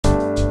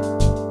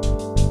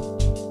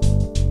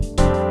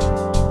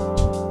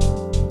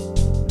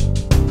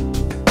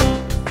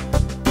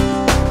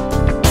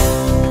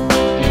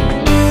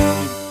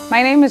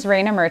My name is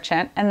Raina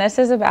Merchant, and this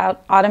is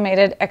about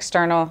automated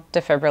external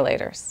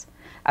defibrillators.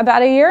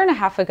 About a year and a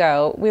half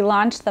ago, we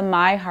launched the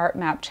My Heart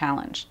Map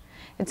Challenge.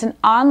 It's an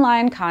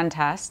online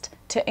contest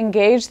to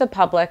engage the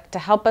public to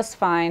help us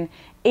find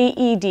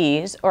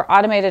AEDs, or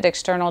automated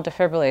external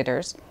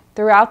defibrillators,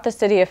 throughout the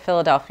city of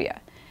Philadelphia,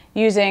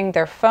 using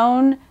their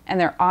phone and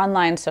their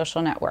online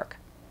social network.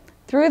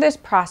 Through this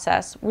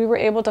process, we were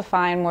able to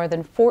find more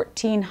than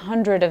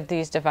 1,400 of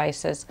these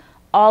devices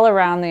all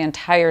around the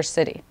entire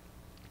city.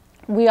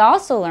 We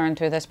also learned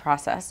through this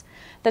process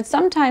that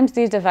sometimes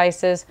these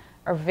devices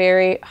are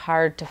very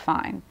hard to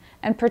find,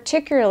 and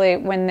particularly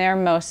when they're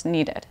most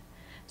needed.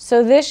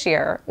 So this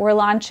year, we're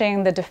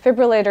launching the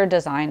Defibrillator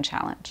Design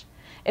Challenge.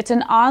 It's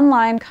an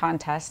online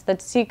contest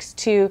that seeks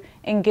to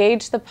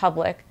engage the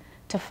public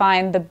to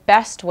find the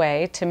best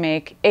way to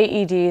make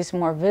AEDs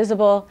more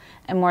visible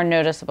and more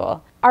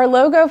noticeable. Our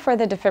logo for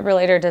the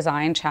Defibrillator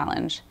Design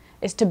Challenge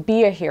is to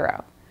be a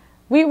hero.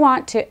 We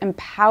want to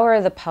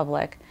empower the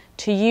public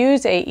to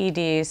use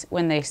AEDs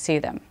when they see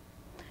them.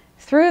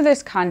 Through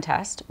this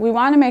contest, we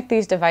want to make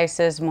these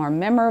devices more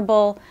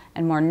memorable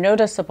and more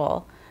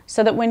noticeable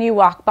so that when you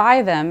walk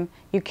by them,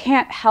 you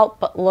can't help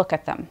but look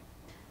at them.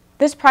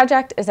 This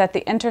project is at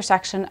the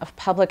intersection of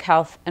public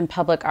health and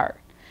public art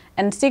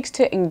and seeks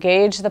to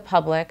engage the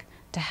public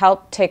to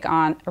help take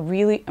on a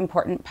really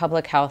important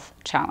public health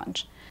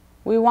challenge.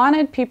 We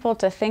wanted people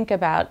to think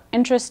about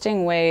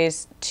interesting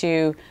ways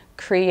to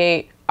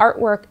create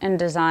artwork and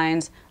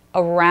designs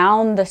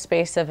around the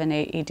space of an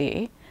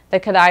AED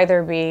that could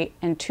either be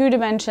in 2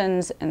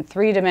 dimensions and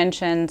 3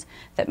 dimensions,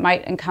 that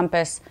might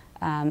encompass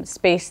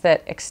space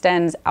that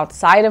extends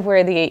outside of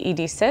where the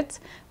AED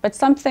sits, but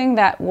something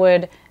that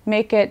would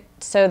make it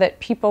so that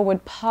people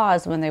would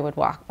pause when they would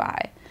walk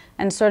by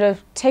and sort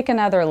of take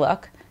another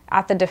look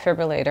at the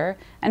defibrillator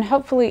and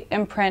hopefully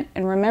imprint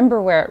and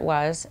remember where it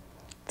was.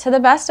 To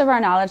the best of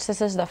our knowledge,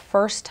 this is the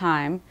first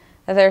time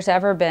that there's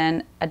ever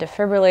been a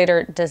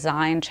defibrillator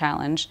design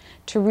challenge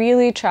to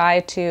really try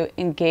to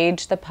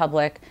engage the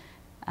public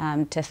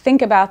to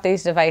think about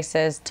these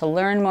devices, to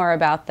learn more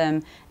about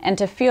them, and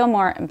to feel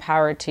more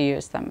empowered to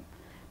use them.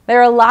 There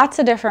are lots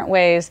of different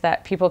ways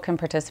that people can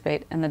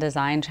participate in the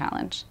design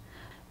challenge.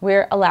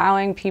 We're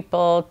allowing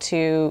people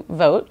to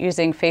vote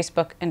using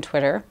Facebook and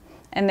Twitter,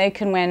 and they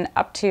can win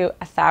up to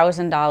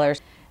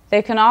 $1,000.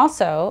 They can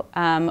also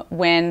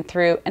win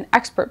through an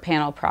expert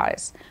panel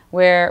prize,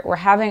 where we're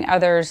having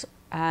others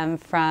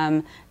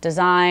from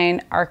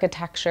design,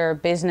 architecture,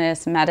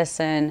 business,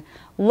 medicine,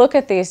 look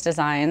at these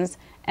designs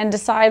and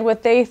decide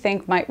what they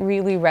think might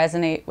really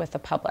resonate with the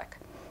public.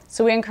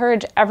 So we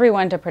encourage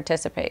everyone to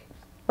participate.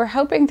 We're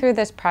hoping through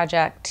this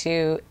project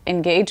to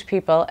engage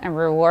people and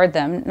reward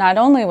them, not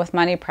only with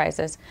money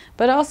prizes,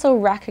 but also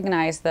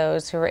recognize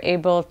those who are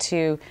able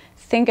to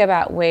think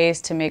about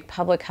ways to make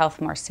public health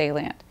more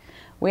salient.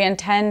 We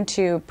intend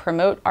to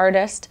promote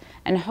artists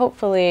and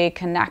hopefully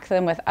connect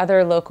them with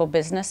other local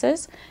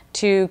businesses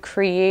to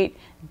create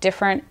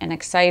different and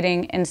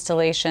exciting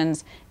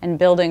installations and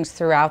buildings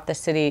throughout the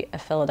city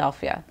of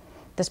Philadelphia.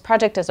 This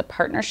project is a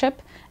partnership,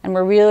 and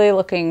we're really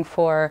looking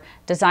for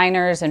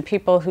designers and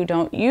people who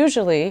don't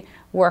usually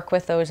work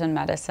with those in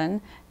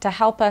medicine to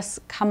help us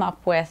come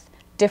up with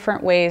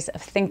different ways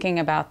of thinking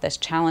about this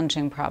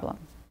challenging problem.